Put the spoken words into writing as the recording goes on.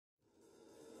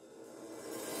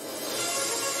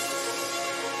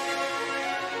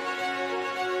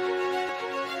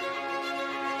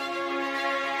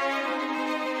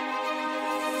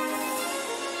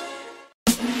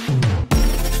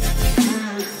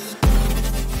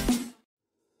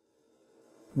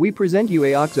We present you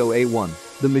AOKZOE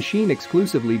A1, the machine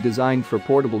exclusively designed for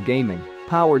portable gaming,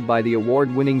 powered by the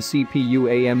award-winning CPU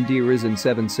AMD Ryzen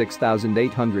 7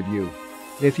 6800U.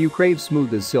 If you crave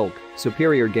smooth as silk,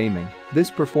 superior gaming,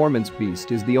 this performance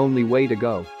beast is the only way to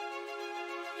go.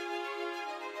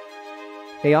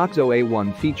 AOKZOE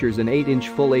A1 features an 8-inch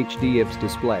Full HD IPS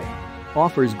display.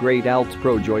 Offers great Alps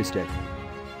Pro joystick.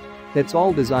 It's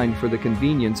all designed for the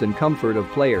convenience and comfort of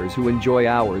players who enjoy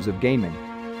hours of gaming.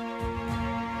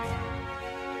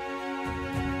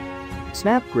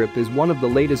 SnapGrip is one of the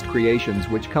latest creations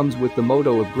which comes with the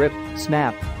motto of grip,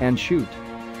 snap, and shoot.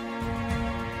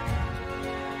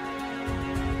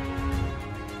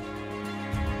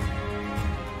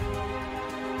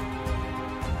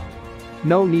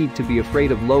 No need to be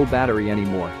afraid of low battery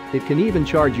anymore, it can even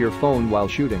charge your phone while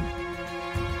shooting.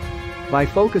 By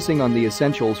focusing on the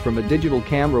essentials from a digital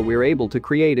camera, we're able to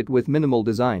create it with minimal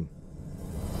design.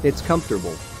 It's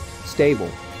comfortable,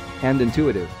 stable, and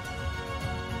intuitive.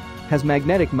 Has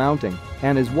magnetic mounting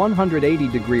and is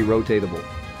 180-degree rotatable.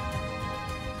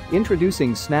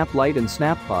 Introducing Snap Light and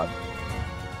Snap Pod.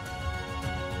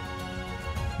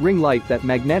 Ring light that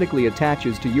magnetically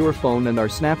attaches to your phone and our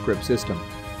SnapGrip system.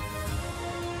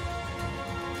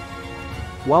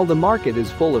 While the market is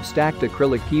full of stacked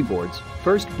acrylic keyboards,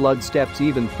 FirstBlood steps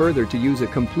even further to use a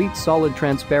complete solid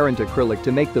transparent acrylic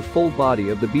to make the full body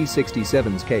of the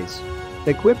B67's case.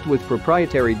 Equipped with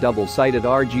proprietary double-sided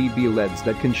RGB LEDs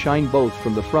that can shine both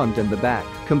from the front and the back,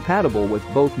 compatible with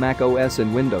both Mac OS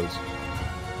and Windows.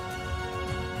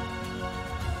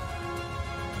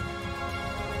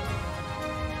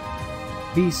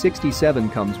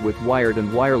 B67 comes with wired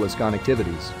and wireless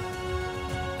connectivities.